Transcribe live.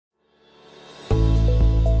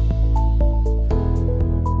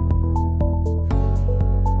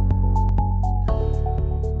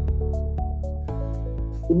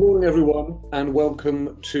morning, everyone, and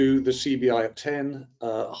welcome to the CBI at 10.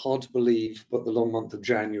 Hard to believe, but the long month of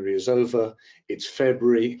January is over. It's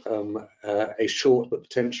February, a short but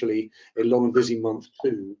potentially a long and busy month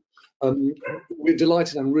too. We're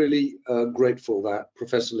delighted and really grateful that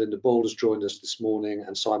Professor Linda Bold has joined us this morning,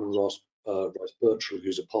 and Simon Rice Birchall,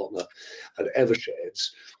 who's a partner at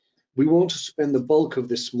Eversheds. We want to spend the bulk of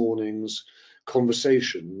this morning's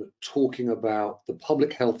conversation talking about the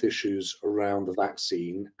public health issues around the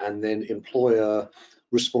vaccine and then employer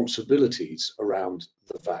responsibilities around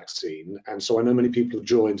the vaccine. And so I know many people have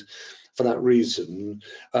joined for that reason.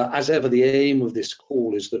 As ever, the aim of this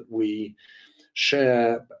call is that we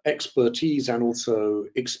share expertise and also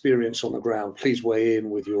experience on the ground. Please weigh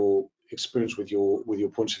in with your experience, with your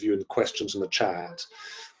points of view in the questions in the chat.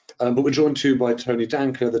 But we're joined too by Tony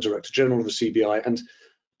Danker, the Director General of the CBI. And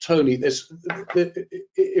Tony,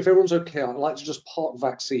 if everyone's okay, I'd like to just park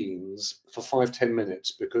vaccines for 5-10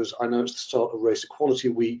 minutes, because I know it's the start of Race Equality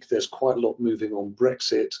Week. There's quite a lot moving on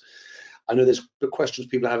Brexit. I know there's the questions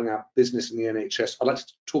people are having about business in the NHS. I'd like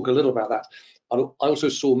to talk a little about that. I also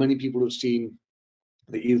saw many people have seen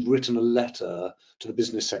that you've written a letter to the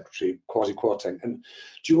Business Secretary, Kwasi Kwarteng. And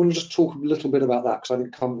do you want to just talk a little bit about that? Because I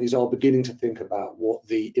think companies are beginning to think about what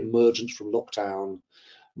the emergence from lockdown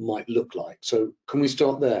might look like. So can we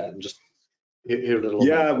start there and just hear a little?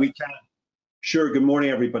 Yeah, we can. Sure. Good morning,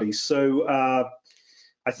 everybody. So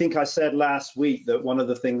I think I said last week that one of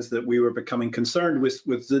the things that we were becoming concerned with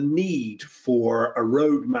was the need for a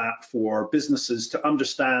roadmap for businesses to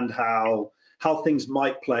understand how things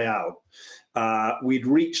might play out. We'd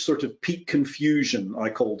reached sort of peak confusion, I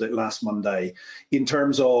called it last Monday, in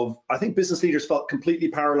terms of, I think business leaders felt completely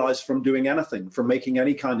paralyzed from doing anything, from making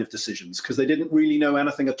any kind of decisions, because they didn't really know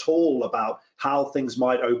anything at all about how things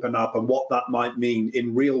might open up and what that might mean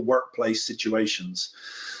in real workplace situations.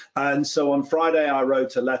 And so on Friday, I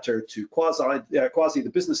wrote a letter to Kwasi,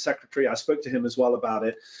 the business secretary. I spoke to him as well about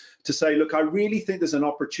it, to say, look, I really think there's an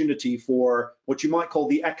opportunity for what you might call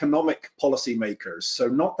the economic policymakers, so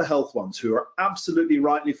not the health ones, who are absolutely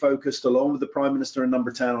rightly focused, along with the Prime Minister and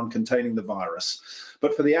Number 10, on containing the virus.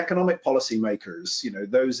 But for the economic policymakers, you know,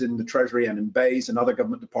 those in the Treasury and in BEIS and other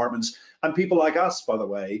government departments, and people like us, by the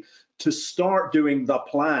way, to start doing the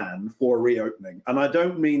plan for reopening. And I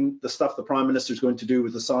don't mean the stuff the Prime Minister is going to do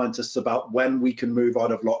with the scientists about when we can move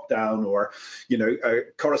out of lockdown, or, you know,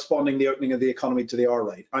 corresponding the opening of the economy to the R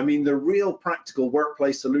rate. I mean the real practical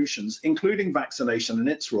workplace solutions, including vaccination and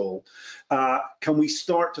its role. Can we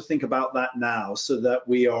start to think about that now, so that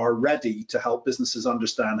we are ready to help businesses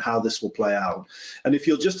understand how this will play out? And if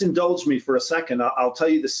you'll just indulge me for a second, I'll tell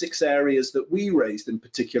you the 6 areas that we raised in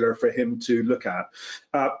particular for him to look at.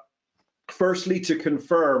 Firstly, to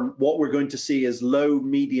confirm what we're going to see as low,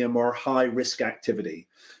 medium, or high risk activity,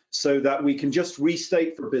 so that we can just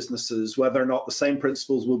restate for businesses whether or not the same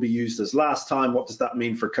principles will be used as last time. What does that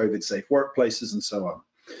mean for COVID safe workplaces and so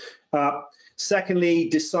on? Secondly,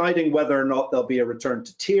 deciding whether or not there'll be a return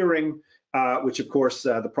to tiering, which of course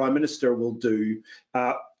the Prime Minister will do.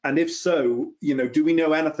 And if so, you know, do we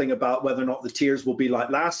know anything about whether or not the tiers will be like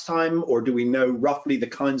last time, or do we know roughly the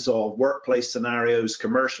kinds of workplace scenarios,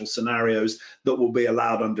 commercial scenarios that will be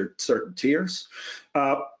allowed under certain tiers?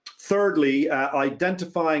 Thirdly,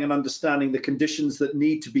 identifying and understanding the conditions that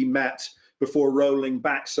need to be met before rolling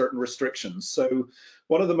back certain restrictions. So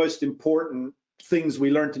one of the most important things we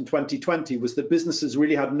learned in 2020 was that businesses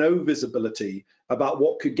really had no visibility about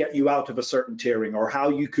what could get you out of a certain tiering, or how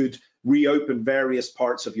you could reopen various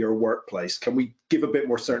parts of your workplace. Can we give a bit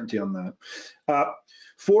more certainty on that?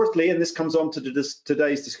 Fourthly, and this comes on to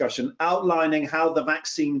today's discussion, outlining how the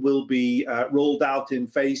vaccine will be rolled out in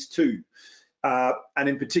phase 2. And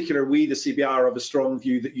in particular, we, the CBI, are of a strong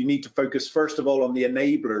view that you need to focus first of all on the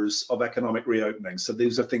enablers of economic reopening. So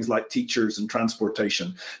these are things like teachers and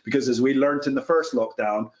transportation, because as we learned in the first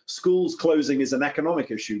lockdown, schools closing is an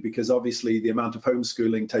economic issue, because obviously the amount of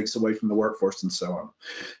homeschooling takes away from the workforce and so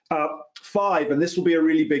on. 5, and this will be a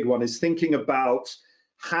really big one, is thinking about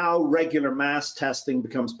how regular mass testing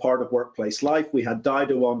becomes part of workplace life. We had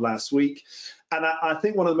Dido on last week, and I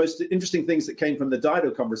think one of the most interesting things that came from the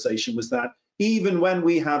Dido conversation was that even when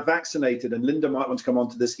we have vaccinated, and Linda might want to come on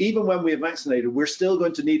to this, even when we have vaccinated, we're still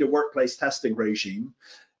going to need a workplace testing regime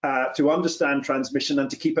to understand transmission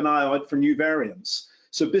and to keep an eye out for new variants.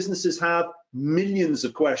 So businesses have millions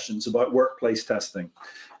of questions about workplace testing.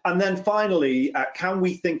 And then finally, can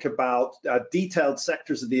we think about detailed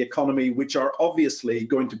sectors of the economy which are obviously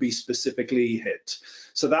going to be specifically hit?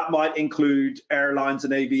 So that might include airlines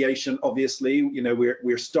and aviation. Obviously, you know,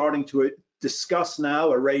 we're starting to discuss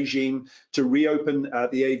now a regime to reopen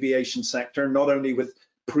the aviation sector, not only with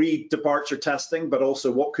pre-departure testing, but also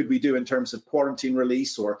what could we do in terms of quarantine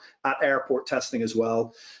release or at airport testing as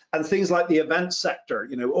well. And things like the event sector,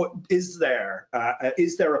 is there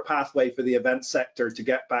a pathway for the event sector to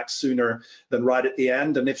get back sooner than right at the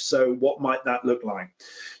end? And if so, what might that look like?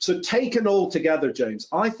 So taken all together, James,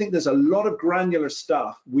 I think there's a lot of granular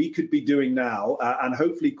stuff we could be doing now, and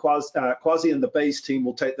hopefully Kwasi and the BASE team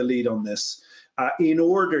will take the lead on this. In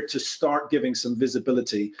order to start giving some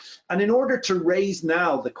visibility and in order to raise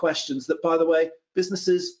now the questions that, by the way,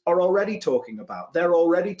 businesses are already talking about. They're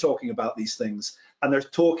already talking about these things and they're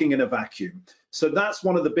talking in a vacuum. So that's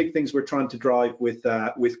one of the big things we're trying to drive with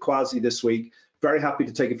Kwasi this week. Very happy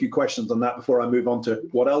to take a few questions on that before I move on to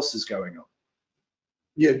what else is going on.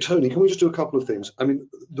 Yeah, Tony, can we just do a couple of things? I mean,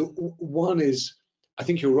 the one is, I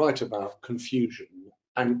think you're right about confusion,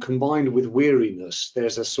 and combined with weariness,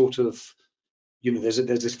 there's a sort of, there's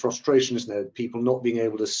this frustration, isn't there? People not being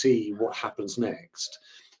able to see what happens next.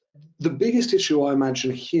 The biggest issue I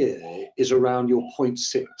imagine here is around your point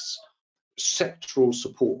 6, sectoral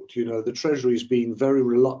support. The Treasury's been very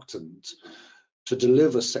reluctant to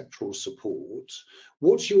deliver sectoral support.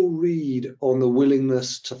 What's your read on the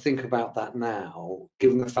willingness to think about that now,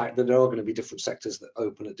 given the fact that there are going to be different sectors that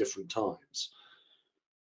open at different times?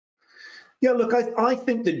 Yeah, look, I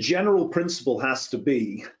think the general principle has to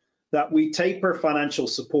be that we taper financial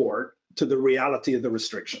support to the reality of the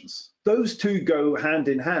restrictions. Those two go hand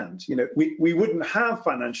in hand. We wouldn't have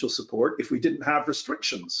financial support if we didn't have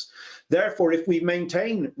restrictions. Therefore, if we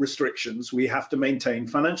maintain restrictions, we have to maintain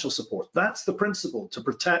financial support. That's the principle, to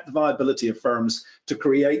protect the viability of firms, to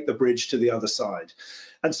create the bridge to the other side.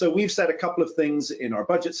 And so we've said a couple of things in our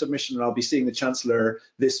budget submission, and I'll be seeing the Chancellor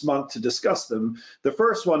this month to discuss them. The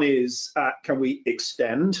first one is, can we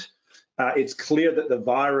extend? It's clear that the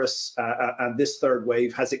virus and this third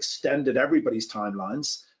wave has extended everybody's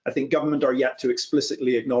timelines. I think government are yet to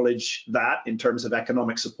explicitly acknowledge that in terms of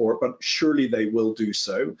economic support, but surely they will do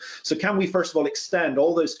so. So can we, first of all, extend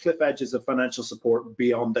all those cliff edges of financial support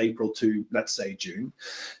beyond April to, let's say, June?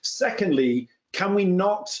 Secondly, can we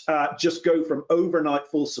not just go from overnight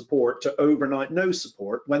full support to overnight no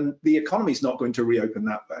support when the economy is not going to reopen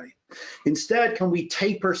that way? Instead, can we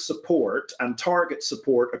taper support and target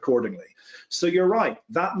support accordingly? So you're right,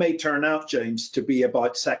 that may turn out, James, to be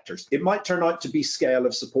about sectors. It might turn out to be scale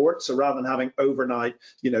of support. So rather than having overnight,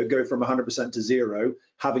 go from 100% to zero,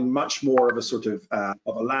 having much more of a sort of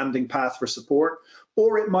a landing path for support,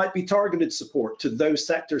 or it might be targeted support to those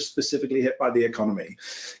sectors specifically hit by the economy.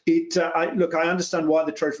 Look, I understand why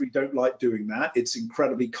the Treasury don't like doing that. It's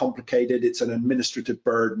incredibly complicated. It's an administrative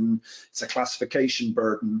burden. It's a classification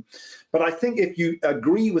burden. But I think if you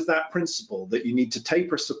agree with that principle that you need to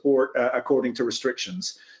taper support according to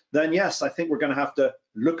restrictions, then yes, I think we're going to have to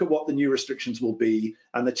look at what the new restrictions will be.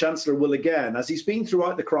 And the Chancellor will, again, as he's been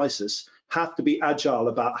throughout the crisis, have to be agile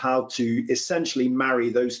about how to essentially marry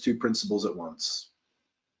those two principles at once.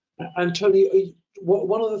 And Tony,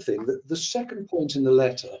 one other thing, the second point in the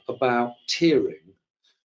letter about tiering,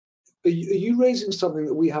 are you raising something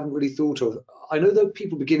that we haven't really thought of? I know there are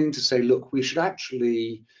people beginning to say, look, we should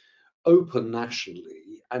actually open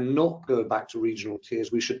nationally and not go back to regional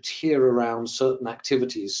tiers. We should tier around certain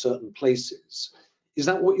activities, certain places. Is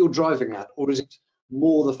that what you're driving at? Or is it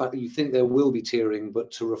more the fact that you think there will be tiering,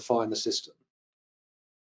 but to refine the system?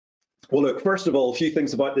 Well, look, first of all, a few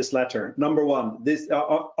things about this letter. Number one,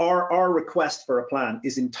 our request for a plan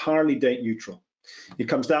is entirely date neutral. It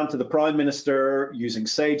comes down to the Prime Minister using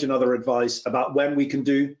SAGE and other advice about when we can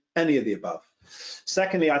do any of the above.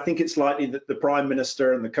 Secondly, I think it's likely that the Prime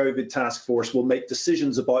Minister and the COVID task force will make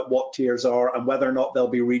decisions about what tiers are and whether or not they'll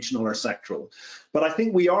be regional or sectoral. But I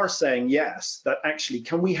think we are saying, yes, that actually,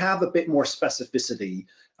 can we have a bit more specificity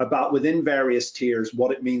about within various tiers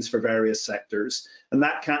what it means for various sectors? And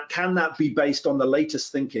that can that be based on the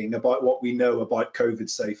latest thinking about what we know about COVID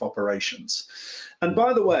safe operations? And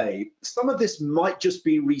by the way, some of this might just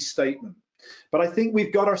be restatement, but I think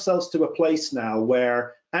we've got ourselves to a place now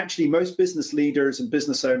where actually most business leaders and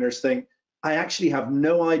business owners think, I actually have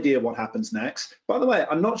no idea what happens next. By the way,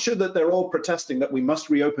 I'm not sure that they're all protesting that we must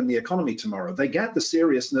reopen the economy tomorrow. They get the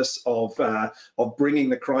seriousness of bringing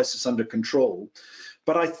the crisis under control.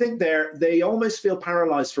 But I think they almost feel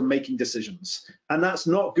paralyzed from making decisions. And that's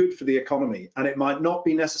not good for the economy. And it might not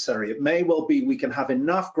be necessary. It may well be we can have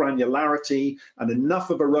enough granularity and enough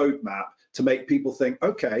of a roadmap to make people think,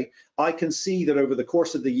 okay, I can see that over the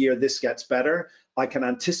course of the year, this gets better. I can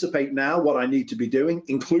anticipate now what I need to be doing,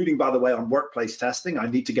 including, by the way, on workplace testing. I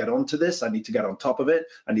need to get onto this. I need to get on top of it.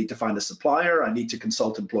 I need to find a supplier. I need to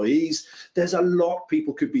consult employees. There's a lot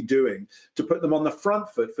people could be doing to put them on the front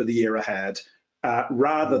foot for the year ahead,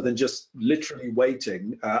 rather than just literally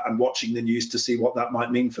waiting and watching the news to see what that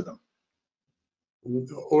might mean for them.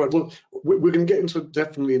 All right, well, we're going to get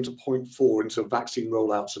definitely into point 4, into vaccine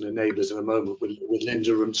rollouts and enablers in a moment with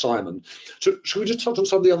Linda and Simon. So should we just touch on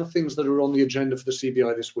some of the other things that are on the agenda for the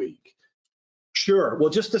CBI this week? Sure. Well,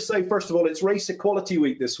 just to say, first of all, it's Race Equality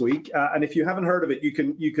Week this week. And if you haven't heard of it,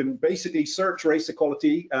 you can basically search Race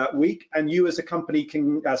Equality Week, and you as a company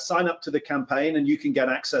can sign up to the campaign and you can get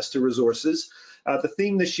access to resources. The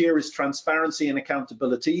theme this year is transparency and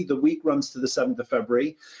accountability. The week runs to the 7th of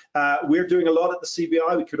February. We're doing a lot at the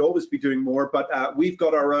CBI. We could always be doing more, but we've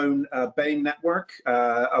got our own BAME network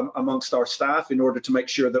amongst our staff in order to make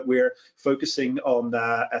sure that we're focusing on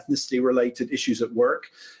ethnicity-related issues at work.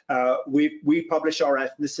 We publish our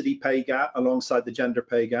ethnicity pay gap alongside the gender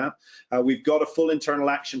pay gap. We've got a full internal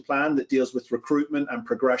action plan that deals with recruitment and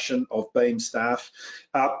progression of BAME staff.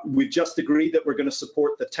 We've just agreed that we're going to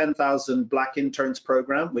support the 10,000 Black Interns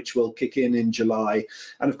program, which will kick in July.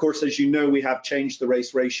 And of course, as you know, we have changed the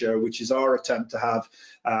race ratio, which is our attempt to have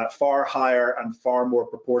far higher and far more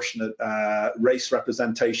proportionate race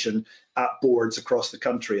representation at boards across the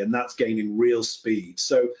country, and that's gaining real speed.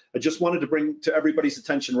 So I just wanted to bring to everybody's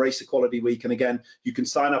attention Race Equality Week, and again, you can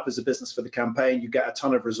sign up as a business for the campaign. You get a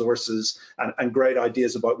ton of resources and great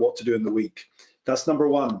ideas about what to do in the week. That's number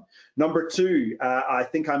one. Number two, I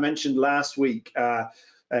think I mentioned last week the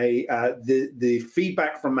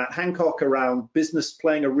feedback from Matt Hancock around business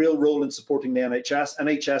playing a real role in supporting the NHS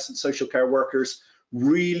and social care workers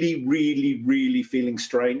really feeling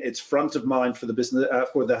strain. It's front of mind for the business,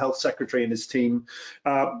 for the health secretary and his team.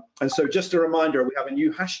 And so just a reminder, we have a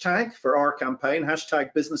new hashtag for our campaign,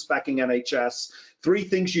 hashtag business backing NHS. 3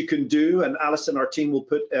 things you can do, and Alison, our team, will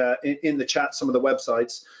put in the chat some of the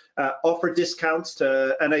websites. Offer discounts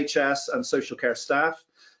to NHS and social care staff.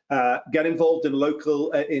 Get involved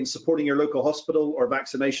in supporting your local hospital or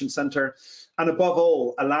vaccination centre, and above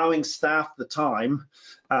all, allowing staff the time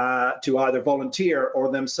to either volunteer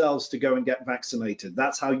or themselves to go and get vaccinated.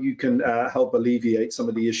 That's how you can help alleviate some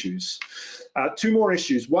of the issues. 2 more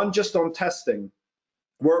issues, one just on testing.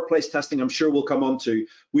 Workplace testing, I'm sure we'll come on to.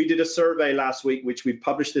 We did a survey last week, which we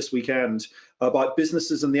published this weekend, about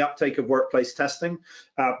businesses and the uptake of workplace testing.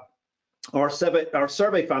 Our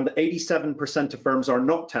survey found that 87% of firms are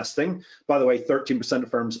not testing. By the way, 13%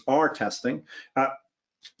 of firms are testing.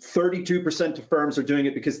 32% of firms are doing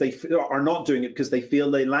it because they are not doing it because they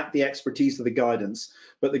feel they lack the expertise or the guidance.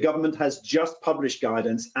 But the government has just published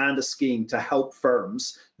guidance and a scheme to help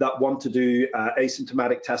firms that want to do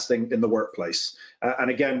asymptomatic testing in the workplace.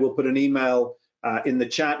 And again, we'll put an email in the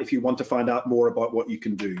chat if you want to find out more about what you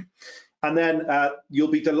can do. And then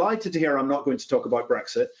you'll be delighted to hear I'm not going to talk about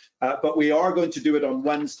Brexit, but we are going to do it on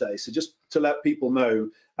Wednesday. So just to let people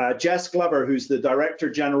know, Jess Glover, who's the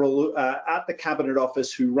Director General at the Cabinet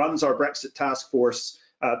Office, who runs our Brexit task force,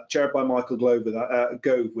 chaired by Michael Gove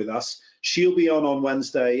with us, she'll be on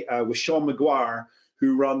Wednesday with Sean Maguire,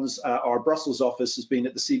 who runs our Brussels office, has been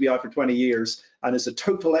at the CBI for 20 years and is a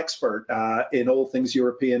total expert in all things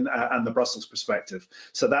European and the Brussels perspective.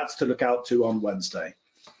 So that's to look out to on Wednesday.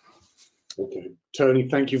 Okay, Tony,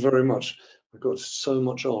 thank you very much. I've got so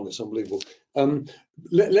much on, it's unbelievable.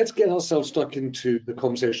 Let's get ourselves stuck into the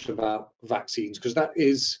conversation about vaccines, because that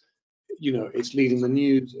is, you know, it's leading the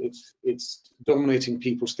news, it's dominating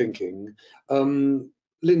people's thinking.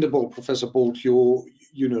 Linda Bolt, Professor Bolt,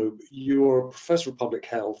 you're a professor of public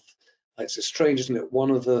health. It's strange, isn't it?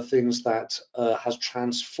 One of the things that has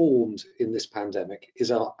transformed in this pandemic is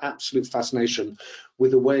our absolute fascination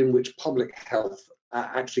with the way in which public health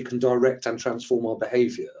actually can direct and transform our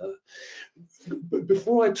behaviour. But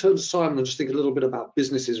before I turn to Simon and just think a little bit about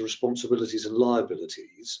businesses' responsibilities and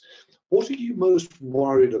liabilities, what are you most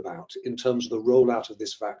worried about in terms of the rollout of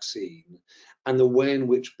this vaccine and the way in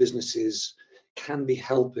which businesses can be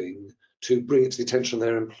helping to bring it to the attention of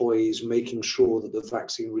their employees, making sure that the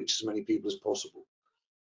vaccine reaches as many people as possible?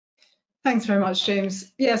 Thanks very much,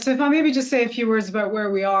 James. Yeah, so if I maybe just say a few words about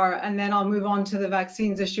where we are, and then I'll move on to the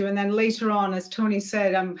vaccines issue. And then later on, as Tony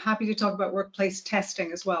said, I'm happy to talk about workplace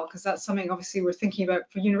testing as well, because that's something obviously we're thinking about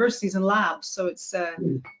for universities and labs. So it's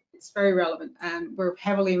very relevant, and we're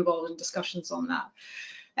heavily involved in discussions on that.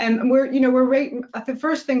 And the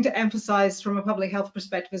first thing to emphasize from a public health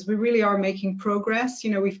perspective is we really are making progress.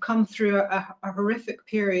 You know, we've come through a horrific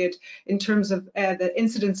period in terms of the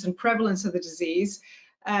incidence and prevalence of the disease.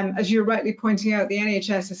 As you're rightly pointing out, the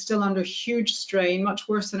NHS is still under huge strain, much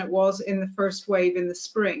worse than it was in the first wave in the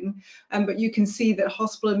spring. But you can see that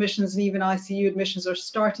hospital admissions and even ICU admissions are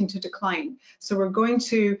starting to decline. So we're going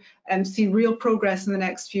to see real progress in the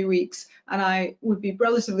next few weeks. And I would be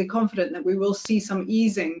relatively confident that we will see some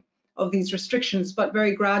easing of these restrictions, but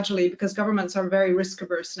very gradually, because governments are very risk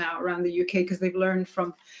averse now around the UK because they've learned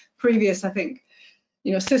from previous, I think,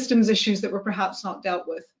 systems issues that were perhaps not dealt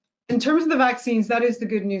with. In terms of the vaccines, that is the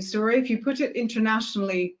good news story. If you put it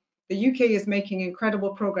internationally, the UK is making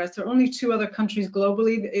incredible progress. There are only 2 other countries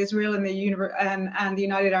globally, Israel and the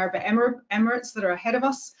United Arab Emirates, that are ahead of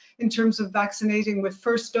us in terms of vaccinating with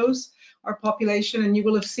first dose our population. And you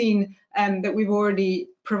will have seen that we've already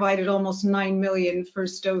provided almost 9 million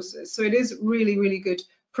first doses. So it is really, really good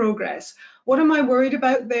progress. What am I worried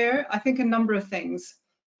about there? I think a number of things.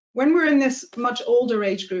 When we're in this much older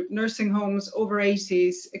age group, nursing homes, over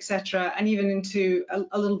 80s, etc., and even into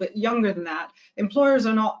a little bit younger than that, employers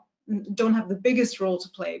don't have the biggest role to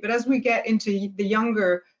play. But as we get into the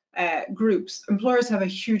younger groups, employers have a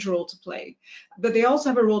huge role to play. But they also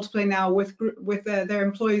have a role to play now with their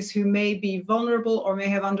employees who may be vulnerable or may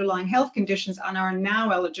have underlying health conditions and are now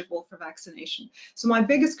eligible for vaccination. So my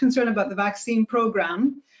biggest concern about the vaccine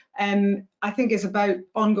program, I think, is about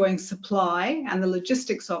ongoing supply and the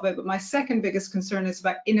logistics of it. But my second biggest concern is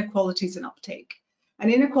about inequalities in uptake.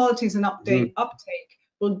 And inequalities in uptake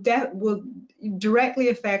will directly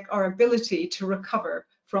affect our ability to recover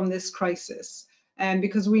from this crisis.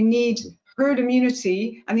 Because we need herd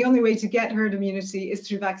immunity, and the only way to get herd immunity is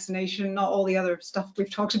through vaccination, not all the other stuff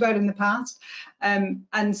we've talked about in the past.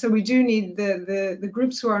 And so we do need the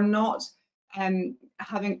groups who are not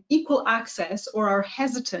having equal access or are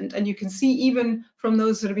hesitant, and you can see even from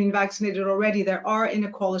those that have been vaccinated already, there are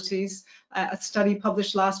inequalities. A study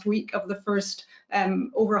published last week of the first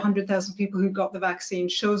over 100,000 people who got the vaccine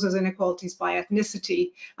shows those inequalities by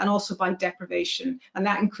ethnicity and also by deprivation. And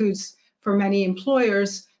that includes, for many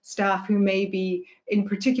employers, staff who may be in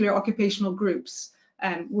particular occupational groups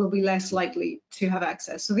will be less likely to have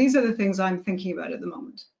access. So these are the things I'm thinking about at the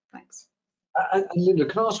moment. Thanks. And Linda,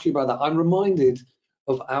 can I ask you about that? I'm reminded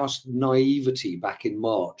of our naivety back in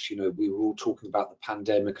March. We were all talking about the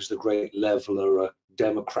pandemic as the great leveler, a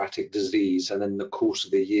democratic disease, and in the course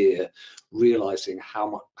of the year, realizing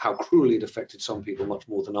how cruelly it affected some people much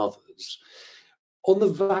more than others. On the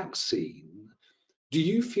vaccine, do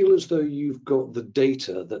you feel as though you've got the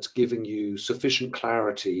data that's giving you sufficient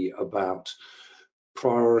clarity about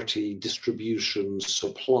priority distribution,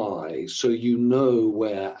 supply, so you know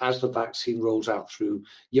where, as the vaccine rolls out through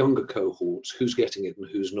younger cohorts, who's getting it and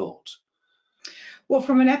who's not? Well,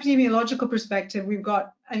 from an epidemiological perspective, we've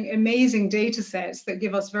got amazing data sets that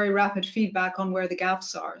give us very rapid feedback on where the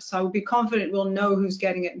gaps are. So I would be confident we'll know who's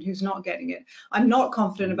getting it and who's not getting it. I'm not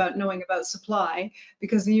confident about knowing about supply,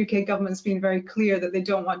 because the UK government's been very clear that they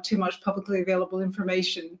don't want too much publicly available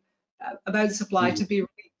information about supply to be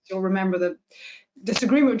released. You'll remember the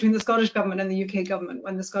disagreement between the Scottish government and the UK government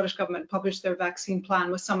when the Scottish government published their vaccine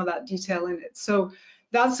plan with some of that detail in it. So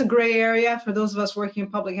that's a grey area for those of us working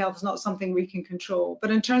in public health. It's not something we can control.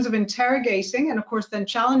 But in terms of interrogating and, of course, then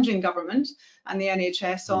challenging government and the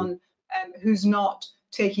NHS on who's not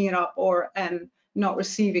taking it up or not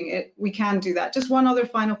receiving it, we can do that. Just one other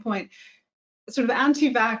final point. Sort of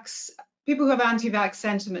anti-vax, people who have anti-vax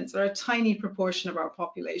sentiments are a tiny proportion of our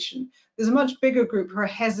population. There's a much bigger group who are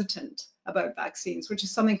hesitant about vaccines, which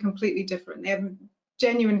is something completely different. They have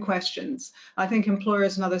genuine questions. I think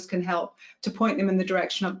employers and others can help to point them in the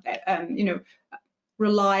direction of,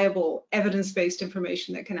 reliable, evidence-based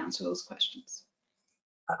information that can answer those questions.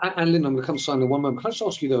 And Lynn, I'm going to come to Simon in one moment. Can I just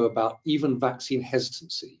ask you, though, about even vaccine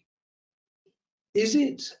hesitancy? Is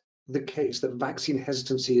it the case that vaccine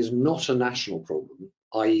hesitancy is not a national problem,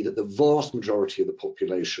 i.e. that the vast majority of the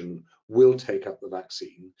population will take up the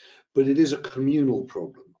vaccine, but it is a communal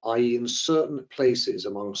problem, i.e. in certain places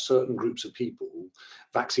among certain groups of people,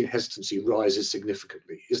 vaccine hesitancy rises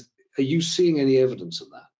significantly? Are you seeing any evidence of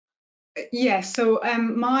that? Yes, so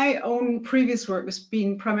my own previous work has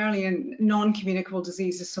been primarily in non-communicable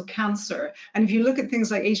diseases, so cancer. And if you look at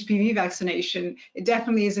things like HPV vaccination, it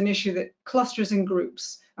definitely is an issue that clusters in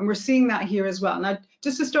groups. And we're seeing that here as well. Now,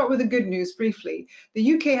 just to start with the good news briefly,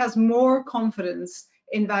 the UK has more confidence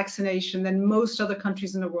in vaccination than most other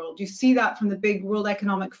countries in the world. You see that from the big World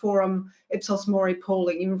Economic Forum Ipsos Mori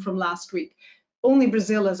polling, even from last week. Only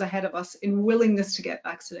Brazil is ahead of us in willingness to get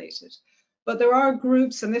vaccinated. But there are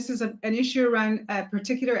groups, and this is an issue around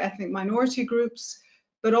particular ethnic minority groups,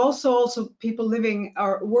 but also people living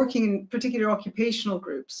or working in particular occupational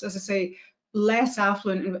groups, as I say, less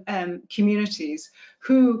affluent communities,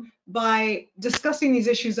 who by discussing these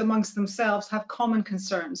issues amongst themselves have common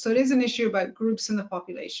concerns. So it is an issue about groups in the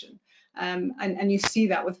population. And you see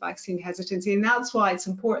that with vaccine hesitancy. And that's why it's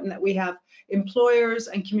important that we have employers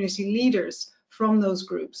and community leaders from those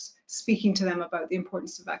groups speaking to them about the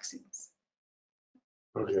importance of vaccines.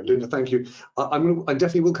 Okay, Linda, thank you. I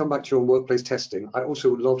definitely will come back to you on workplace testing. I also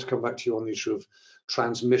would love to come back to you on the issue of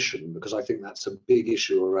transmission, because I think that's a big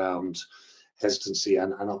issue around hesitancy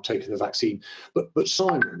and uptake of the vaccine. But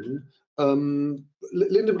Simon,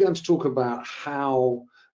 Linda began to talk about how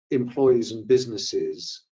employees and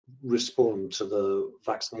businesses respond to the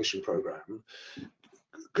vaccination program.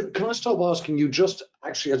 Can I start by asking you, just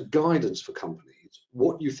actually as guidance for companies,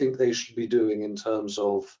 what you think they should be doing in terms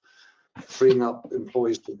of freeing up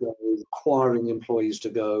employees to go, requiring employees to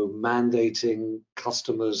go, mandating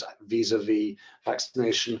customers vis-a-vis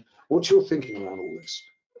vaccination? What's your thinking around all this?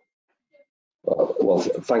 Well,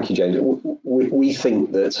 thank you, James. We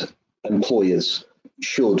think that employers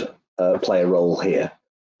should play a role here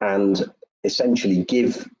and essentially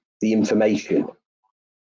give the information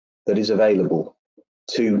that is available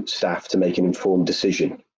to staff to make an informed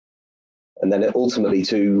decision, and then ultimately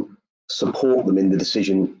to support them in the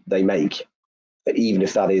decision they make, even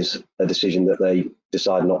if that is a decision that they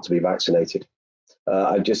decide not to be vaccinated.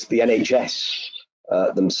 The NHS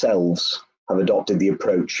themselves have adopted the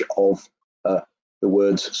approach of the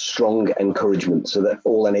words strong encouragement, so that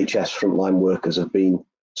all NHS frontline workers have been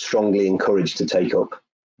strongly encouraged to take up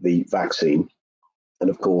the vaccine. And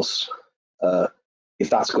of course, if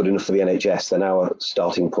that's good enough for the NHS, then our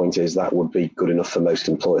starting point is that would be good enough for most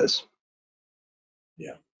employers.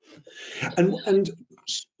 Yeah. And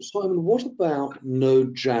Simon, what about no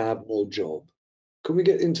jab, no job? Can we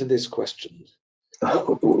get into this question?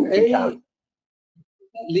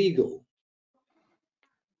 Legal?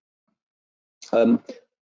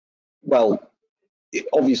 Well,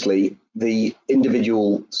 obviously, the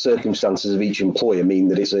individual circumstances of each employer mean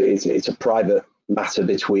that it's a private matter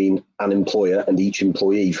between an employer and each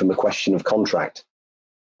employee from a question of contract.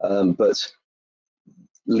 But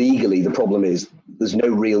legally, the problem is there's no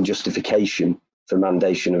real justification for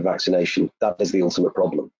mandation of vaccination. That is the ultimate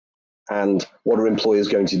problem. And what are employers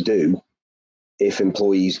going to do if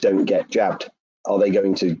employees don't get jabbed? Are they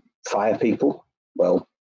going to fire people? Well,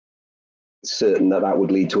 it's certain that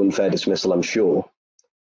would lead to unfair dismissal, I'm sure.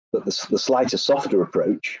 But the slightly softer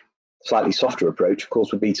approach, of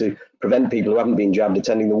course, would be to prevent people who haven't been jabbed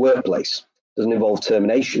attending the workplace. It doesn't involve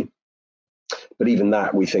termination. But even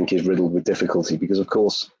that, we think, is riddled with difficulty, because, of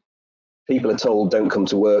course, people are told don't come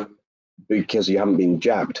to work because you haven't been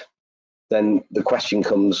jabbed. Then the question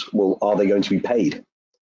comes, well, are they going to be paid?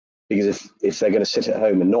 Because if they're going to sit at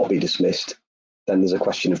home and not be dismissed, then there's a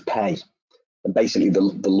question of pay. And basically, the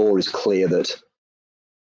law is clear that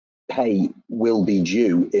pay will be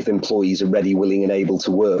due if employees are ready, willing, and able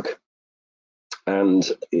to work. And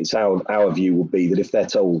it's our view would be that if they're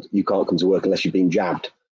told you can't come to work unless you've been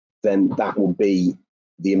jabbed, then that would be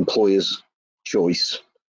the employer's choice.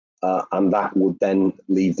 And that would then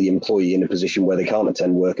leave the employee in a position where they can't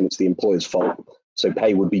attend work, and it's the employer's fault. So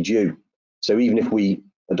pay would be due. So even if we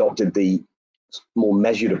adopted the more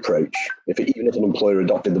measured approach, even if an employer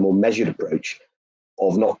adopted the more measured approach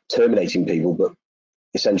of not terminating people, but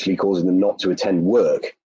essentially causing them not to attend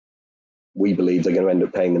work, we believe they're going to end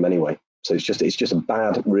up paying them anyway. So it's just a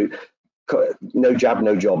bad route. No jab,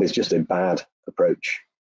 no job is just a bad approach.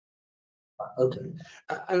 Okay,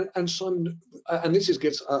 and Simon, and this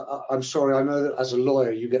gets. I'm sorry, I know that as a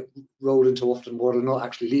lawyer you get rolled into often what are not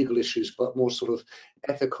actually legal issues, but more sort of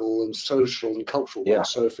ethical and social and cultural ones.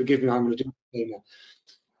 So forgive me, I'm going to do it now.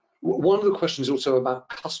 One of the questions is also about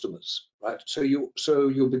customers, right? So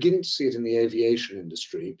you're beginning to see it in the aviation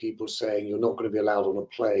industry. People saying you're not going to be allowed on a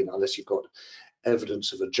plane unless you've got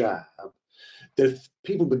evidence of a jab. There's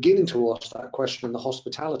people beginning to ask that question in the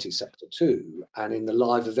hospitality sector too, and in the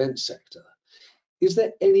live event sector. Is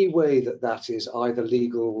there any way that that is either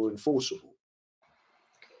legal or enforceable?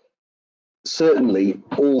 Certainly,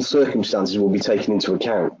 all circumstances will be taken into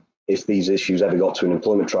account if these issues ever got to an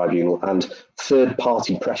employment tribunal, and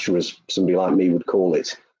third-party pressure, as somebody like me would call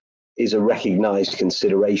it, is a recognised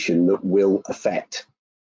consideration that will affect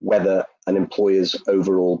whether an employer's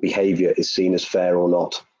overall behaviour is seen as fair or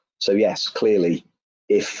not. So yes, clearly,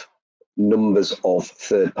 if numbers of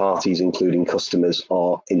third parties, including customers,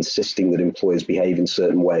 are insisting that employers behave in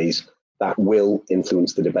certain ways, that will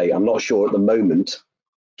influence the debate. I'm not sure at the moment,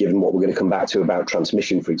 given what we're going to come back to about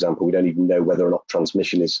transmission, for example, we don't even know whether or not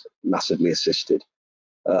transmission is massively assisted.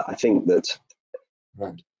 I think that,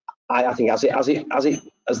 right. I think as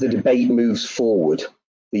the debate moves forward,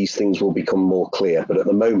 these things will become more clear. But at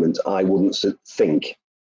the moment, I wouldn't think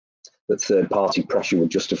that third-party pressure would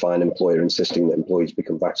justify an employer insisting that employees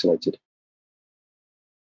become vaccinated.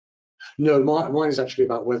 No, mine is actually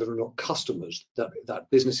about whether or not customers, that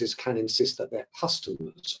businesses can insist that their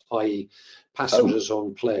customers, i.e. passengers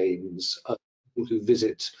on planes, people who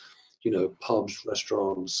visit you know, pubs,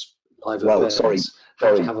 restaurants, live Well, events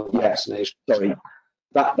have to have a vaccination. Sorry,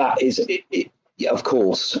 that is yeah, of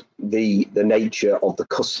course, the nature of the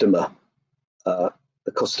customer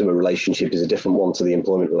relationship is a different one to the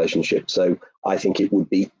employment relationship. So I think it would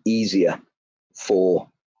be easier for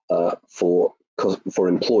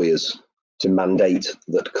employers to mandate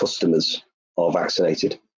that customers are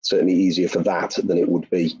vaccinated. Certainly easier for that than it would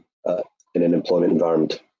be in an employment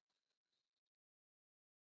environment.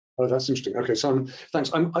 Oh, that's interesting. Okay, Simon,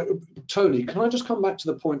 thanks. Tony, can I just come back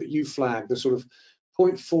to the point that you flagged, the sort of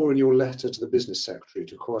point 4 in your letter to the business secretary,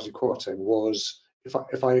 to Kwasi Kwarteng, was, if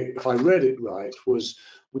I read it right, was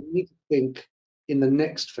we need to think in the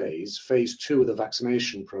next phase, phase 2 of the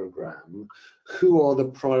vaccination program, who are the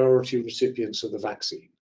priority recipients of the vaccine?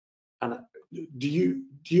 And do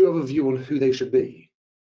you have a view on who they should be?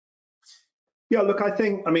 Yeah, look,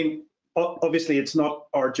 I mean, obviously it's not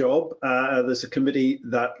our job. There's a committee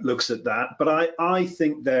that looks at that, but I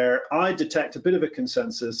think I detect a bit of a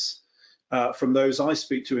consensus from those I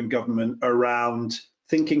speak to in government around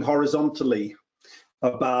thinking horizontally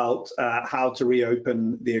about how to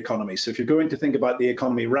reopen the economy. So if you're going to think about the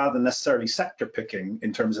economy rather than necessarily sector picking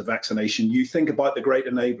in terms of vaccination, you think about the great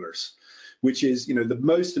enablers, which is, you know, the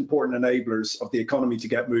most important enablers of the economy to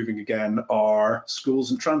get moving again are schools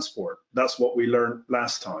and transport. That's what we learned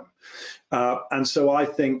last time. And so I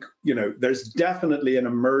think, you know, there's definitely an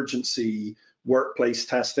emergency workplace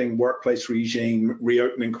testing, workplace regime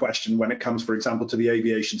reopening question when it comes, for example, to the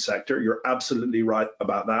aviation sector. You're absolutely right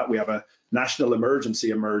about that. We have a national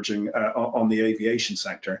emergency emerging on the aviation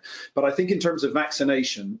sector. But I think in terms of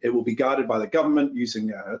vaccination, it will be guided by the government using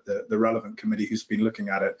the relevant committee who's been looking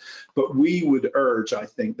at it. But we would urge, I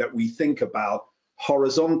think, that we think about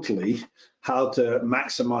horizontally how to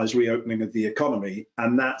maximize reopening of the economy.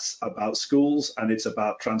 And that's about schools and it's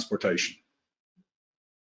about transportation.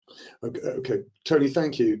 Okay, Tony,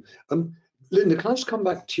 thank you. Linda, can I just come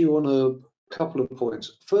back to you on a couple of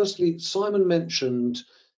points? Firstly, Simon mentioned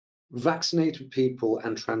vaccinated people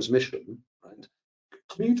and transmission, right?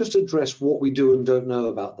 Can you just address what we do and don't know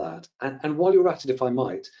about that? And while you're at it, if I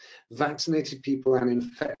might, vaccinated people and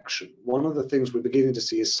infection. One of the things we're beginning to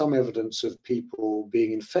see is some evidence of people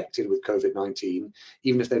being infected with COVID-19,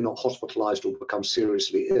 even if they're not hospitalized or become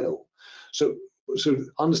seriously ill. So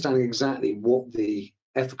understanding exactly what the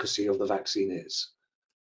efficacy of the vaccine is.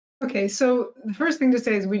 Okay, so the first thing to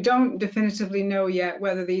say is we don't definitively know yet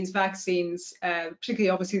whether these vaccines, particularly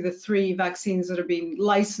obviously the 3 vaccines that are being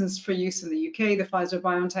licensed for use in the UK, the Pfizer,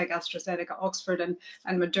 BioNTech, AstraZeneca, Oxford and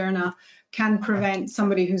Moderna, can prevent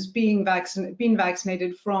somebody who's been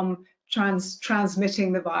vaccinated from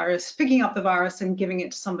transmitting the virus, picking up the virus and giving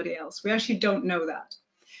it to somebody else. We actually don't know that.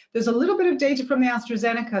 There's a little bit of data from the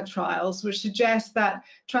AstraZeneca trials which suggests that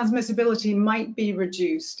transmissibility might be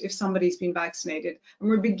reduced if somebody's been vaccinated. And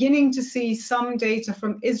we're beginning to see some data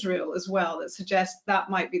from Israel as well that suggests that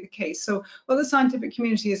might be the case. So what the scientific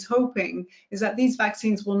community is hoping is that these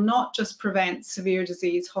vaccines will not just prevent severe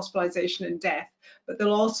disease, hospitalization and death, but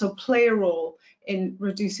they'll also play a role in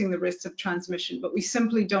reducing the risks of transmission. But we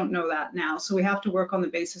simply don't know that now. So we have to work on the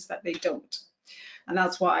basis that they don't. And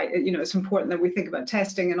that's why, you know, it's important that we think about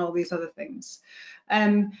testing and all these other things.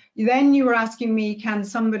 Then you were asking me, can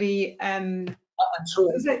somebody? And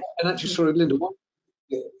actually, sorry, Linda, one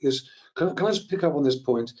is, can I just pick up on this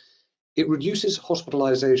point? It reduces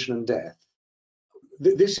hospitalization and death.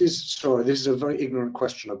 This is a very ignorant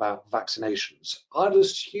question about vaccinations. I'd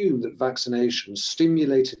assume that vaccinations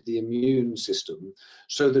stimulated the immune system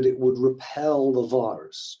so that it would repel the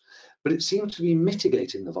virus. But it seems to be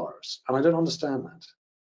mitigating the virus, and I don't understand that.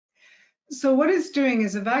 So what it's doing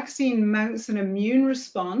is a vaccine mounts an immune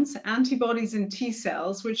response, antibodies and T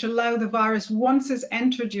cells, which allow the virus, once it's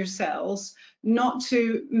entered your cells, not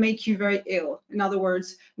to make you very ill. In other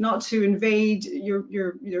words, not to invade your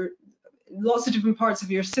lots of different parts of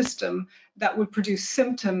your system that would produce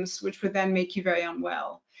symptoms, which would then make you very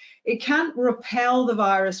unwell. It can't repel the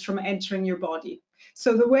virus from entering your body.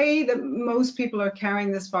 So the way that most people are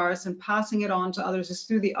carrying this virus and passing it on to others is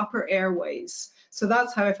through the upper airways. So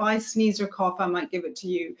that's how, if I sneeze or cough, I might give it to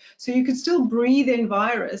you. So you could still breathe in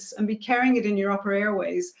virus and be carrying it in your upper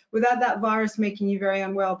airways without that virus making you very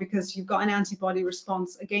unwell because you've got an antibody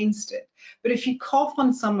response against it. But if you cough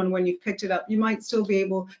on someone when you've picked it up, you might still be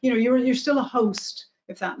able, you know, you're still a host,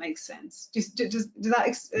 if that makes sense. Does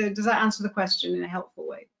that answer the question in a helpful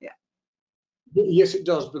way? Yeah. Yes, it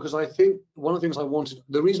does, because I think one of the things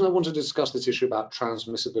the reason I wanted to discuss this issue about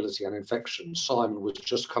transmissibility and infection, Simon, was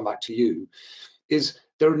just come back to you, is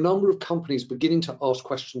there are a number of companies beginning to ask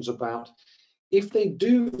questions about if they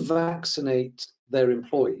do vaccinate their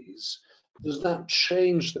employees, does that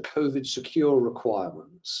change the COVID secure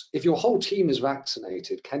requirements? If your whole team is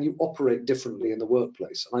vaccinated, can you operate differently in the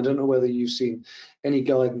workplace? I don't know whether you've seen any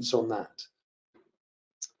guidance on that.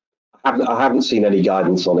 I haven't seen any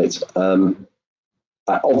guidance on it.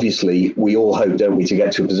 Obviously, we all hope, don't we, to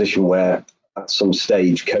get to a position where at some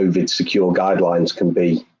stage COVID secure guidelines can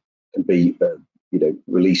be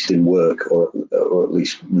released in work, or at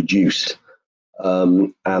least reduced.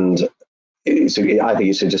 And I think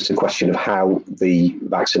it's just a question of how the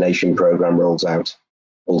vaccination program rolls out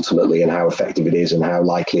ultimately, and how effective it is, and how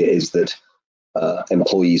likely it is that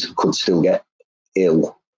employees could still get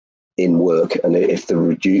ill in work. And if the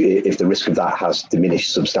risk of that has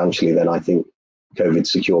diminished substantially, then I think COVID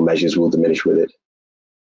secure measures will diminish with it.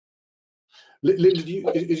 Linda,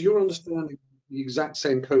 is your understanding the exact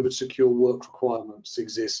same COVID secure work requirements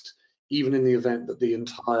exist even in the event that the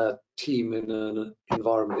entire team in an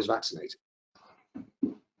environment is vaccinated?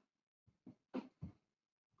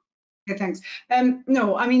 Okay, thanks.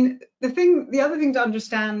 No, I mean, the other thing to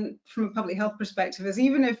understand from a public health perspective is,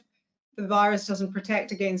 even if the virus doesn't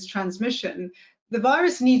protect against transmission, the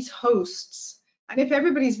virus needs hosts. And if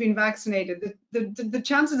everybody's been vaccinated, the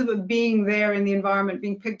chances of it being there in the environment,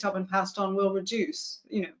 being picked up and passed on, will reduce.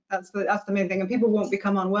 You know, that's the main thing, and people won't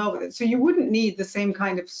become unwell with it. So you wouldn't need the same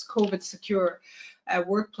kind of COVID secure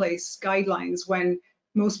workplace guidelines when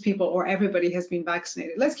most people or everybody has been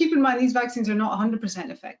vaccinated. Let's keep in mind these vaccines are not 100%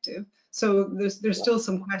 effective, so there's still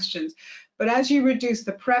some questions. But as you reduce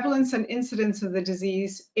the prevalence and incidence of the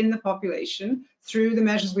disease in the population through the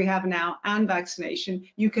measures we have now and vaccination,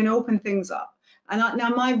 you can open things up. And now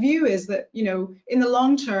my view is that, you know, in the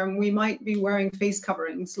long term, we might be wearing face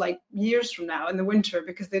coverings like years from now in the winter,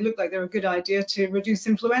 because they look like they're a good idea to reduce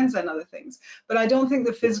influenza and other things. But I don't think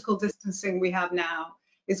the physical distancing we have now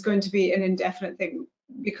is going to be an indefinite thing,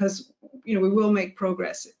 because, you know, we will make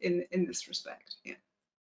progress in this respect. Yeah.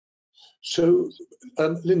 So,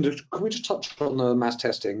 Linda, can we just touch on the mass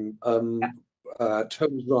testing?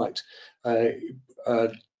 Tony's right.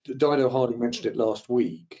 Dido Harding mentioned it last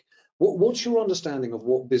week. What's your understanding of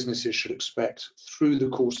what businesses should expect through the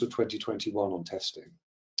course of 2021 on testing?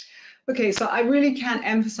 Okay, so I really can't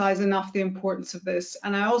emphasize enough the importance of this,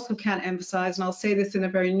 and I also can't emphasize, and I'll say this in a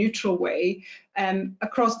very neutral way,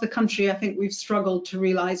 across the country, I think we've struggled to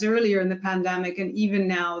realize earlier in the pandemic and even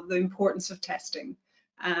now the importance of testing,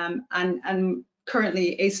 and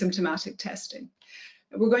currently asymptomatic testing.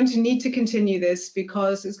 We're going to need to continue this,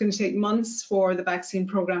 because it's going to take months for the vaccine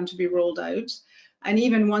program to be rolled out. And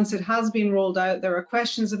even once it has been rolled out, there are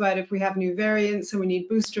questions about if we have new variants and we need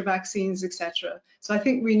booster vaccines, etc. So I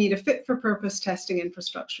think we need a fit for purpose testing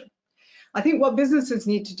infrastructure. I think what businesses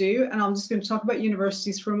need to do, and I'm just going to talk about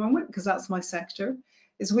universities for a moment because that's my sector,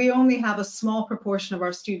 is we only have a small proportion of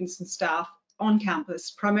our students and staff on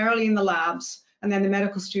campus, primarily in the labs, and then the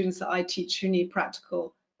medical students that I teach who need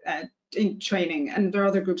practical training, and there are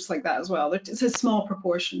other groups like that as well. It's a small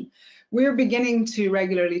proportion. We're beginning to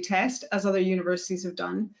regularly test, as other universities have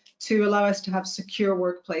done, to allow us to have secure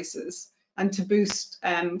workplaces and to boost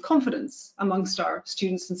confidence amongst our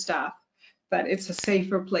students and staff that it's a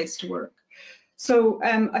safer place to work. So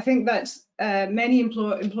I think that many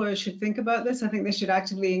employers should think about this. I think they should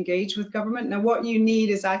actively engage with government. Now, what you need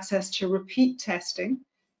is access to repeat testing,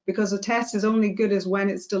 because a test is only good as when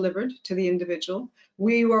it's delivered to the individual.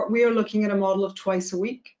 We are looking at a model of twice a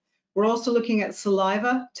week. We're also looking at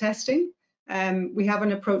saliva testing. We have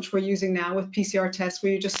an approach we're using now with PCR tests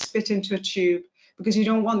where you just spit into a tube, because you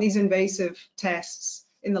don't want these invasive tests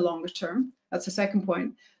in the longer term. That's the second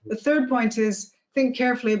point. The third point is think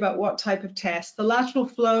carefully about what type of test. The lateral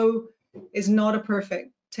flow is not a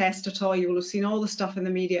perfect test at all. You will have seen all the stuff in the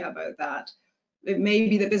media about that. It may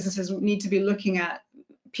be that businesses need to be looking at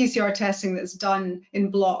PCR testing that's done in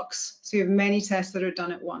blocks, so you have many tests that are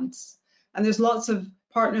done at once. And there's lots of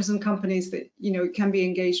partners and companies that, you know, can be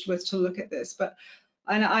engaged with to look at this.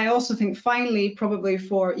 And I also think, finally, probably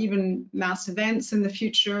for even mass events in the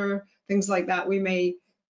future, things like that, we may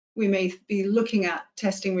be looking at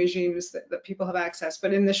testing regimes that people have access.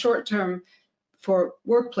 But in the short term, for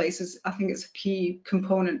workplaces, I think it's a key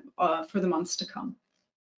component for the months to come.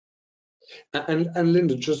 And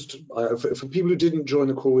Linda, just for people who didn't join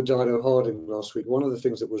the call with Dido Harding last week, one of the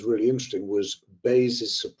things that was really interesting was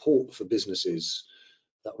BEIS's support for businesses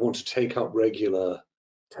that want to take up regular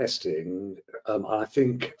testing. I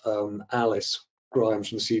think Alice Grimes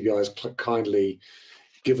from the CBI has kindly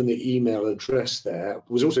given the email address there. It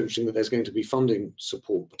was also interesting that there's going to be funding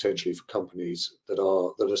support potentially for companies that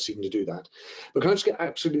are seeking to do that. But can I just get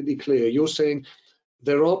absolutely clear? You're saying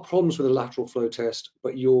there are problems with a lateral flow test,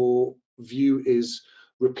 but your view is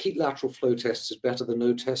repeat lateral flow tests is better than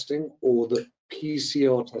no testing, or that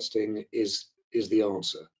PCR testing is the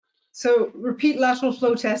answer? So repeat lateral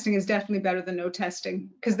flow testing is definitely better than no testing,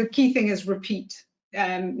 because the key thing is repeat.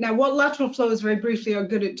 Now, what lateral flows very briefly are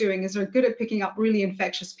good at doing is they're good at picking up really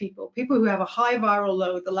infectious people who have a high viral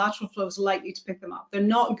load. The lateral flow is likely to pick them up. They're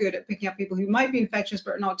not good at picking up people who might be infectious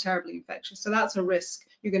but are not terribly infectious. So that's a risk.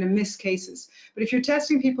 You're going to miss cases. But if you're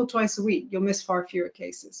testing people twice a week, you'll miss far fewer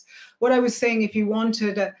cases. What I was saying, if you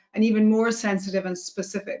wanted an even more sensitive and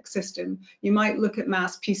specific system, you might look at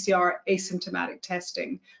mass PCR asymptomatic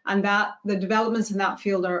testing, and that the developments in that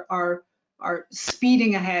field are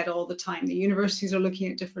speeding ahead all the time. The universities are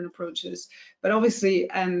looking at different approaches, but obviously,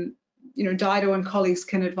 Dido and colleagues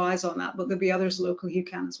can advise on that, but there'll be others locally who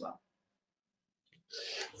can as well.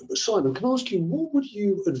 Simon, can I ask you, what would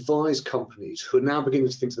you advise companies who are now beginning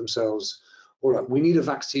to think to themselves, all right, we need a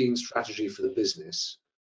vaccine strategy for the business,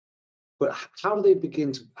 but how do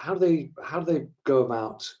they go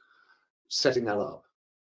about setting that up?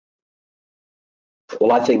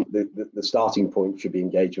 Well, I think the starting point should be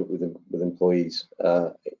engagement with employees.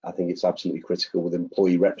 I think it's absolutely critical with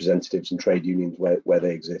employee representatives and trade unions where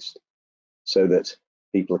they exist, so that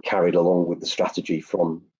people are carried along with the strategy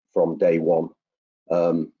from day one.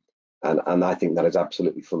 And I think that is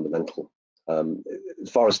absolutely fundamental. As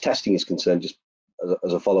far as testing is concerned, just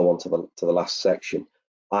as a follow-on to the last section,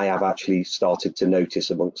 I have actually started to notice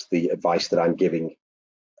amongst the advice that I'm giving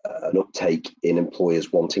an uptake in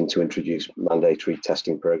employers wanting to introduce mandatory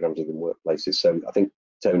testing programs within workplaces. So I think,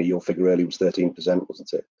 Tony, your figure earlier was 13%,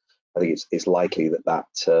 wasn't it? I think it's likely that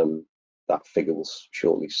figure will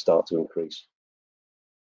shortly start to increase.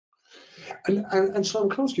 And so I'm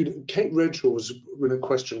going to ask you, Kate Redshaw was with a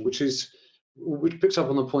question which picks up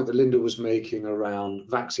on the point that Linda was making around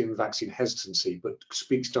vaccine hesitancy, but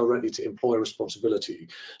speaks directly to employer responsibility.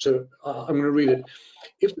 So I'm going to read it.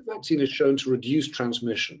 If the vaccine is shown to reduce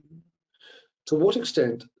transmission, to what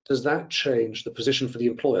extent does that change the position for the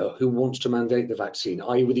employer who wants to mandate the vaccine,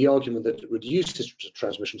 i.e. with the argument that it reduces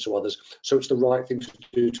transmission to others, so it's the right thing to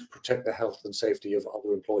do to protect the health and safety of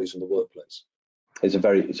other employees in the workplace? It's a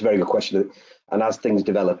very good question, and as things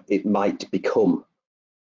develop, it might become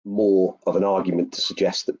more of an argument to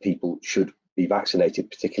suggest that people should be vaccinated,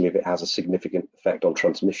 particularly if it has a significant effect on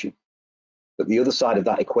transmission. But the other side of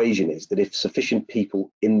that equation is that if sufficient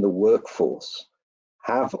people in the workforce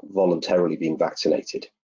have voluntarily been vaccinated,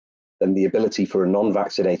 then the ability for a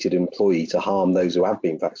non-vaccinated employee to harm those who have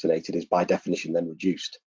been vaccinated is by definition then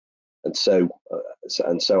reduced. And so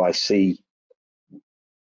I see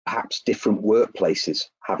perhaps different workplaces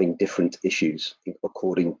having different issues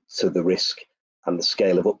according to the risk and the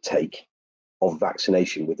scale of uptake of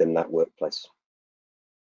vaccination within that workplace.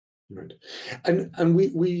 Right. And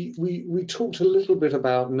we talked a little bit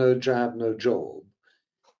about no jab, no job.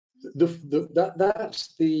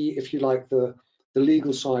 That's the, if you like, the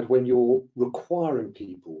legal side when you're requiring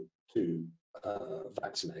people to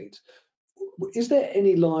vaccinate. Is there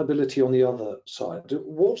any liability on the other side?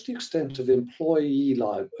 What's the extent of employer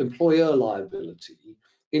liability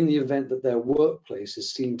in the event that their workplace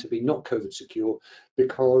is seen to be not COVID secure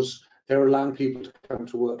because they're allowing people to come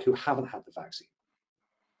to work who haven't had the vaccine?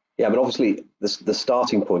 Yeah, but obviously the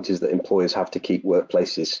starting point is that employers have to keep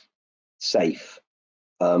workplaces safe.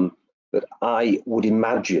 But I would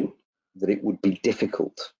imagine that it would be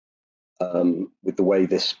difficult with the way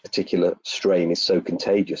this particular strain is so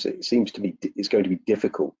contagious. It seems to be it's going to be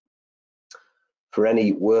difficult for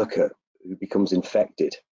any worker who becomes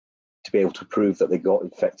infected to be able to prove that they got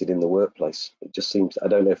infected in the workplace. It just seems, I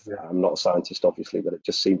don't know if I'm not a scientist, obviously, but it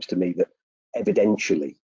just seems to me that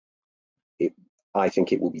evidentially, I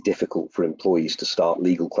think it will be difficult for employees to start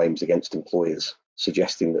legal claims against employers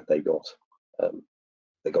suggesting that they got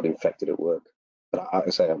infected at work. But I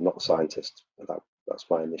say I'm not a scientist. That's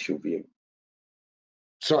my initial view.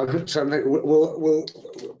 So unfortunately,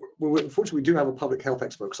 we do have a public health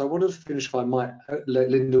expert, because I wanted to finish, if I might,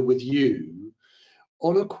 Linda, with you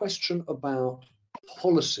on a question about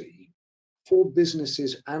policy for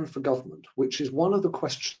businesses and for government, which is one of the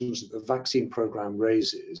questions that the vaccine program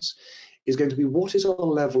raises, is going to be what is our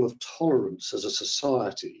level of tolerance as a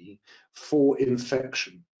society for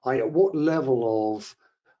infection? At what level of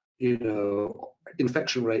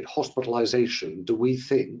infection rate, hospitalization do we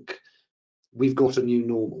think we've got a new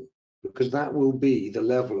normal? Because that will be the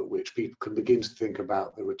level at which people can begin to think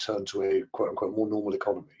about the return to a quote unquote more normal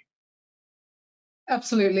economy.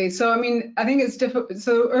 Absolutely. So, I mean, I think it's difficult.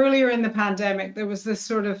 So earlier in the pandemic, there was this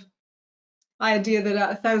sort of idea that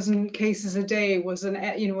 1,000 cases a day was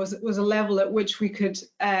was a level at which we could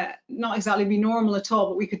not exactly be normal at all,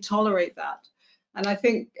 but we could tolerate that. And I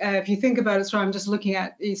think if you think about it, so I'm just looking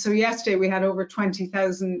at, so yesterday we had over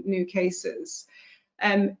 20,000 new cases.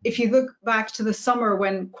 If you look back to the summer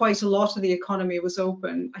when quite a lot of the economy was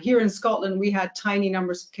open, here in Scotland we had tiny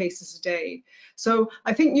numbers of cases a day. So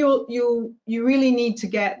I think you really need to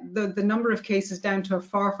get the number of cases down to a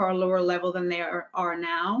far lower level than they are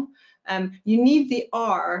now. You need the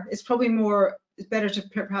R. It's probably more. It's better to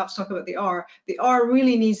perhaps talk about the R. The R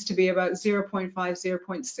really needs to be about 0.5,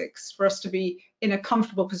 0.6 for us to be in a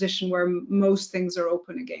comfortable position where most things are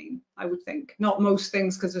open again, I would think. Not most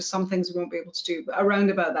things, because there's some things we won't be able to do, but around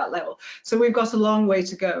about that level. So we've got a long way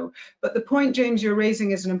to go. But the point, James, you're raising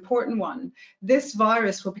is an important one. This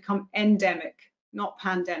virus will become endemic, not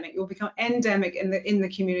pandemic. It will become endemic in the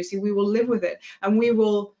community. We will live with it, and we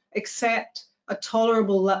will accept a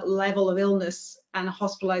tolerable level of illness and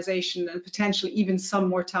hospitalization and potentially even some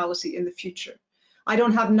mortality in the future. I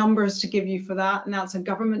don't have numbers to give you for that, and that's a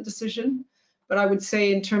government decision. But I would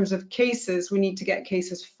say in terms of cases, we need to get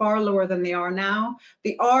cases far lower than they are now.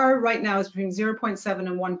 The R right now is between 0.7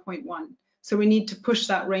 and 1.1. So we need to push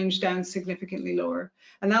that range down significantly lower.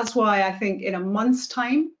 And that's why I think in a month's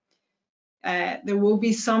time, there will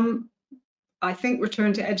be some, I think,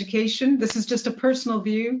 return to education. This is just a personal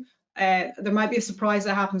view. There might be a surprise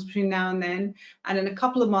that happens between now and then. And in a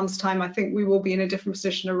couple of months' time, I think we will be in a different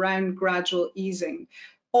position around gradual easing.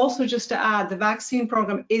 Also, just to add, the vaccine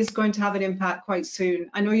program is going to have an impact quite soon.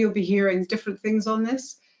 I know you'll be hearing different things on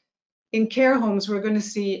this. In care homes, we're going to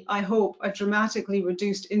see, I hope, a dramatically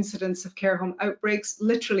reduced incidence of care home outbreaks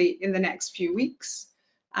literally in the next few weeks,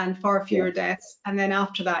 and far fewer deaths. And then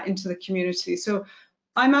after that, into the community. So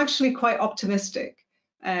I'm actually quite optimistic.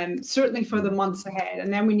 Certainly for the months ahead,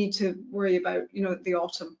 and then we need to worry about, you know, the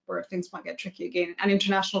autumn where things might get tricky again, and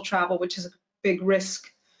international travel, which is a big risk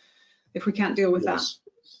if we can't deal with that.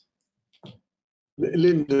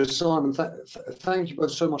 Linda, Simon, thank you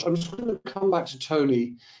both so much. I'm just going to come back to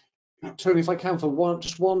Tony. Tony, if I can, for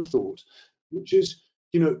just one thought, which is,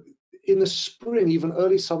 you know, in the spring, even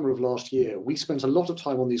early summer of last year, we spent a lot of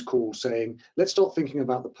time on these calls saying, let's start thinking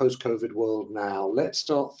about the post-COVID world now. Let's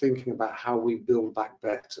start thinking about how we build back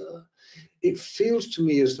better. It feels to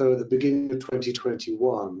me as though at the beginning of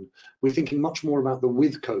 2021, we're thinking much more about the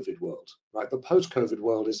with COVID world, right? The post-COVID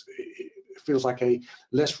world it feels like a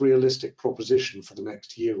less realistic proposition for the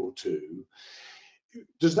next year or two.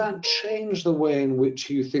 Does that change the way in which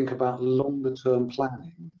you think about longer term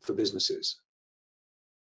planning for businesses?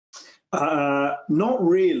 Not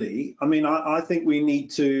really. I mean, I think we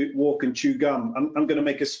need to walk and chew gum. I'm going to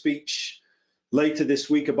make a speech later this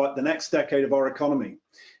week about the next decade of our economy.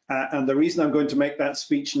 And the reason I'm going to make that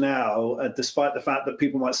speech now, despite the fact that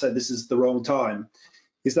people might say this is the wrong time,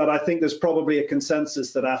 is that I think there's probably a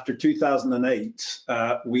consensus that after 2008,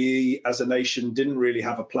 we as a nation didn't really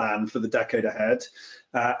have a plan for the decade ahead,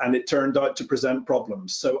 and it turned out to present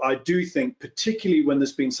problems. So I do think, particularly when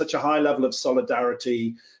there's been such a high level of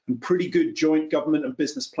solidarity and pretty good joint government and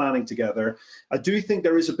business planning together, I do think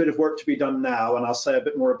there is a bit of work to be done now, and I'll say a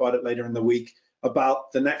bit more about it later in the week,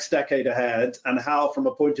 about the next decade ahead and how, from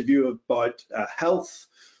a point of view about health,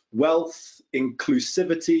 wealth,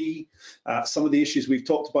 inclusivity, some of the issues we've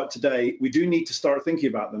talked about today, we do need to start thinking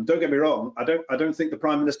about them. Don't get me wrong, I don't think the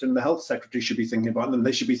Prime Minister and the Health Secretary should be thinking about them.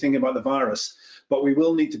 They should be thinking about the virus, but we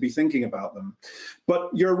will need to be thinking about them. But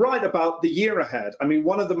you're right about the year ahead. I mean,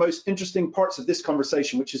 one of the most interesting parts of this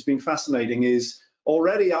conversation, which has been fascinating, is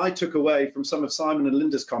already I took away from some of Simon and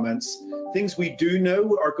Linda's comments, things we do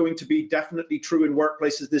know are going to be definitely true in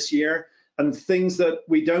workplaces this year, and things that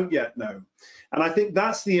we don't yet know. And I think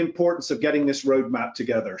that's the importance of getting this roadmap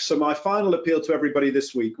together. So my final appeal to everybody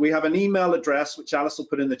this week, we have an email address, which Alice will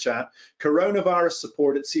put in the chat,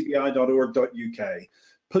 coronavirussupport@cbi.org.uk.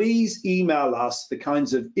 Please email us the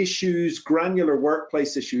kinds of issues, granular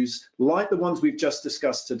workplace issues, like the ones we've just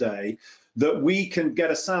discussed today, that we can get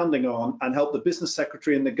a sounding on and help the business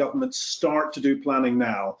secretary and the government start to do planning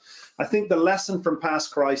now. I think the lesson from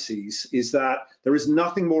past crises is that there is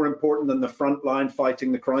nothing more important than the front line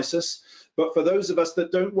fighting the crisis. But for those of us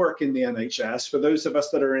that don't work in the NHS, for those of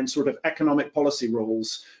us that are in sort of economic policy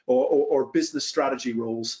roles or business strategy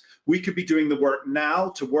roles, we could be doing the work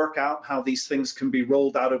now to work out how these things can be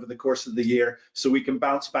rolled out over the course of the year so we can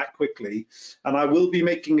bounce back quickly. And I will be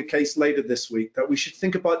making a case later this week that we should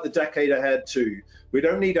think about the decade ahead too. We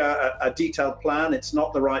don't need a detailed plan, it's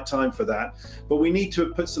not the right time for that, but we need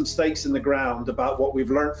to put some stakes in the ground about what we've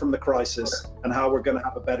learned from the crisis and how we're going to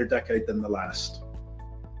have a better decade than the last.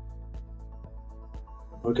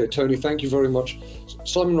 Okay, Tony, thank you very much.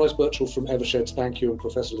 Simon Rice-Birchall from Eversheds, thank you, and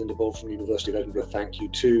Professor Linda Bold from the University of Edinburgh, thank you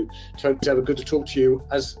too. Tony, it's ever good to talk to you.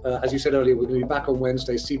 As you said earlier, we're going to be back on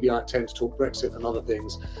Wednesday, CBI at 10, to talk Brexit and other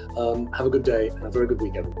things. Have a good day and a very good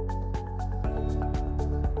week, everyone.